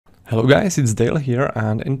Hello guys, it's Dale here,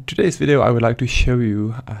 and in today's video I would like to show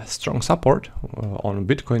you a strong support on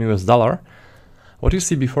Bitcoin US dollar. What you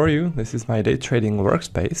see before you, this is my day trading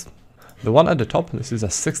workspace. The one at the top, this is a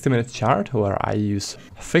 60-minute chart where I use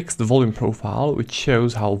fixed volume profile, which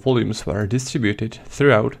shows how volumes were distributed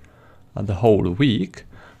throughout the whole week.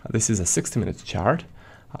 This is a 60-minute chart.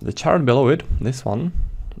 The chart below it, this one,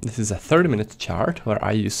 this is a 30-minute chart where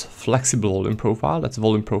I use flexible volume profile. That's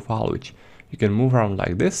volume profile which you can move around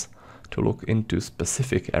like this to look into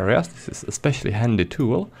specific areas. This is especially handy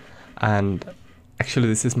tool, and actually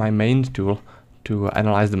this is my main tool to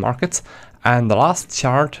analyze the markets. And the last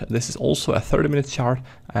chart, this is also a 30-minute chart,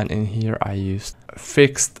 and in here I use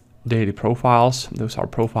fixed daily profiles. Those are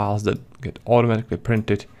profiles that get automatically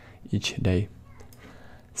printed each day.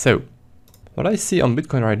 So what I see on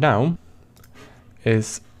Bitcoin right now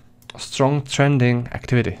is strong trending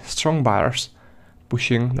activity, strong buyers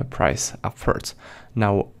pushing the price upwards.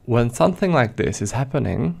 Now, when something like this is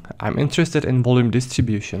happening, I'm interested in volume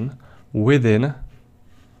distribution within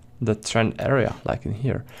the trend area, like in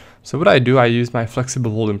here. So what I do, I use my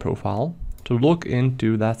flexible volume profile to look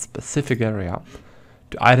into that specific area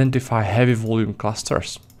to identify heavy volume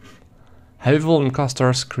clusters. Heavy volume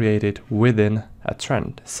clusters created within a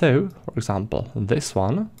trend. So, for example, this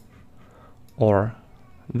one or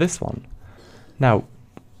this one. Now,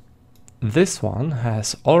 this one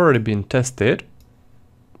has already been tested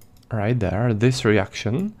right there, this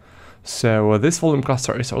reaction. So this volume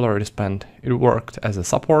cluster is already spent. It worked as a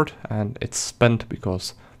support and it's spent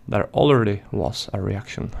because there already was a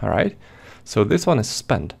reaction. All right, so this one is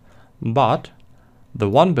spent, but the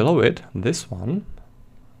one below it, this one,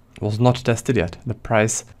 was not tested yet. The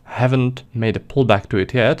price haven't made a pullback to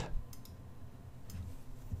it yet,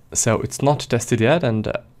 so it's not tested yet,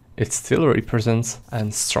 and it still represents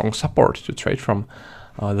a strong support to trade from.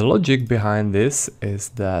 The logic behind this is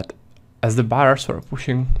that as the buyers were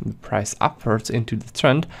pushing the price upwards into the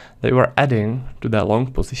trend, they were adding to their long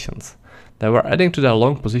positions. They were adding to their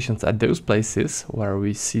long positions at those places where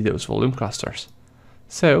we see those volume clusters.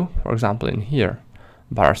 So, for example, in here,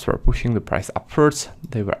 buyers were pushing the price upwards,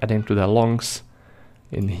 they were adding to their longs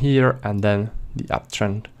in here, and then the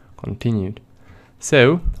uptrend continued.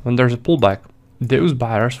 So, when there's a pullback, those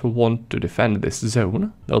buyers who want to defend this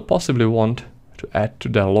zone, they'll possibly want to add to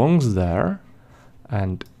their longs there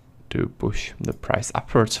and to push the price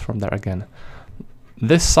upwards from there again.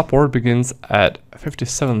 This support begins at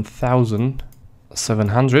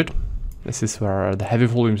 57,700. This is where the heavy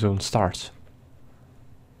volume zone starts.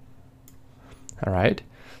 All right,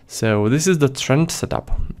 so this is the trend setup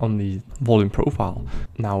on the volume profile.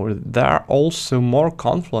 Now there are also more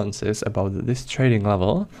confluences about this trading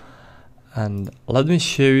level, and let me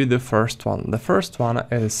show you the first one. The first one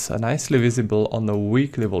is nicely visible on the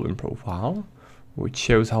weekly volume profile, which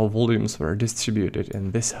shows how volumes were distributed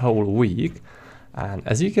in this whole week. And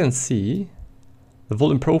as you can see, the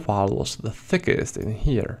volume profile was the thickest in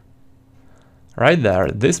here. Right there,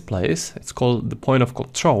 this place, it's called the point of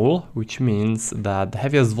control, which means that the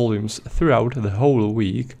heaviest volumes throughout the whole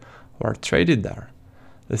week were traded there.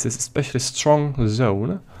 This is especially strong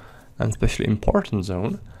zone and especially important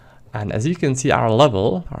zone. And as you can see, our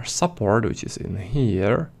level, our support, which is in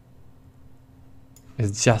here,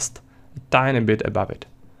 is just a tiny bit above it.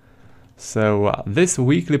 So this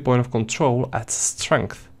weekly point of control adds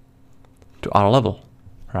strength to our level,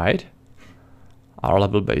 right? Our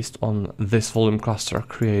level based on this volume cluster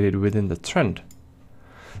created within the trend.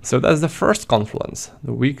 So that's the first confluence,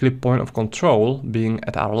 the weekly point of control being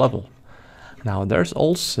at our level. Now there's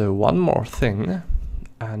also one more thing,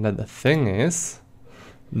 and the thing is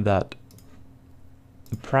that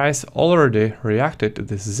the price already reacted to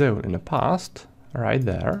this zone in the past, right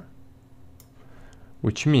there,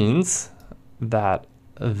 which means that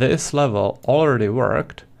this level already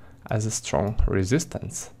worked as a strong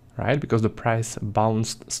resistance, right? Because the price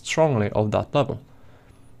bounced strongly off that level.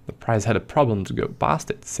 The price had a problem to go past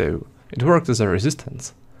it, so it worked as a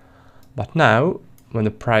resistance. But now, when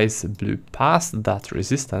the price blew past that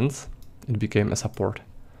resistance, it became a support.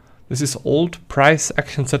 This is old price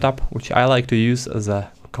action setup, which I like to use as a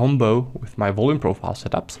combo with my volume profile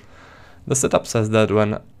setups. The setup says that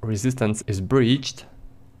when resistance is breached,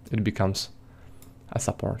 it becomes a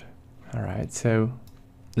support. All right, so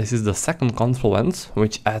this is the second confluence,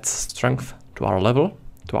 which adds strength to our level,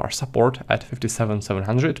 to our support at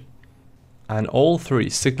 57,700. And all three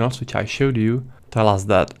signals which I showed you tell us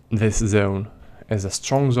that this zone is a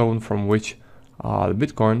strong zone from which the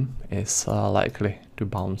Bitcoin is likely to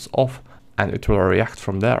bounce off, and it will react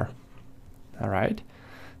from there. All right,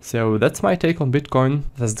 so that's my take on Bitcoin.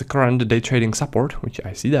 That's the current day trading support, which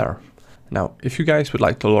I see there. Now, if you guys would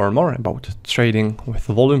like to learn more about trading with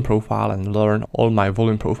volume profile and learn all my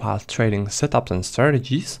volume profile trading setups and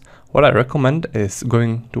strategies, what I recommend is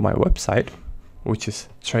going to my website, which is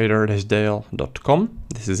trader-dale.com.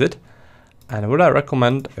 This is it. And what I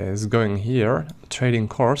recommend is going here, trading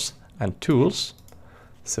course and tools.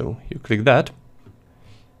 So you click that,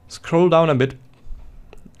 scroll down a bit,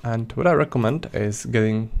 and what I recommend is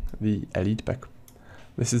getting the Elite pack.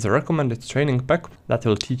 This is a recommended training pack that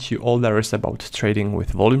will teach you all there is about trading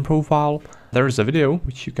with volume profile. There is a video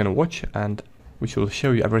which you can watch and which will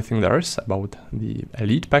show you everything there is about the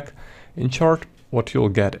Elite pack. In short, what you'll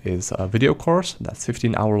get is a video course, that's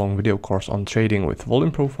 15-hour-long video course on trading with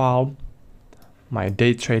volume profile, my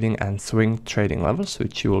day trading and swing trading levels,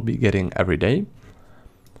 which you will be getting every day.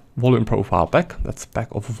 Volume profile pack, that's a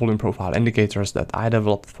pack of volume profile indicators that I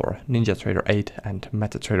developed for NinjaTrader 8 and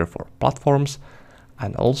MetaTrader 4 platforms,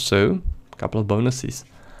 and also a couple of bonuses.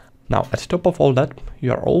 Now, at the top of all that,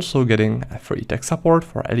 you are also getting a free tech support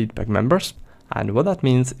for Elite pack members. And what that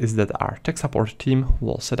means is that our tech support team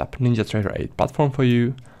will set up NinjaTrader 8 platform for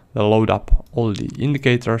you. They'll load up all the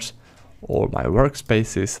indicators, all my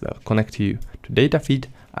workspaces, they'll connect you to data feed,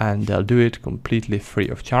 and they'll do it completely free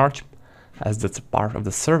of charge, as that's a part of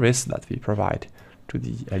the service that we provide to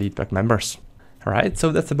the Elite pack members. Alright,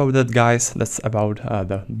 so that's about that, guys. That's about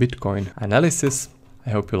the Bitcoin analysis. I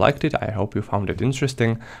hope you liked it, I hope you found it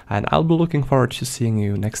interesting, and I'll be looking forward to seeing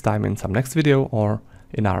you next time in some next video or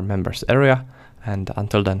in our members area. And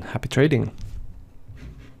until then, happy trading!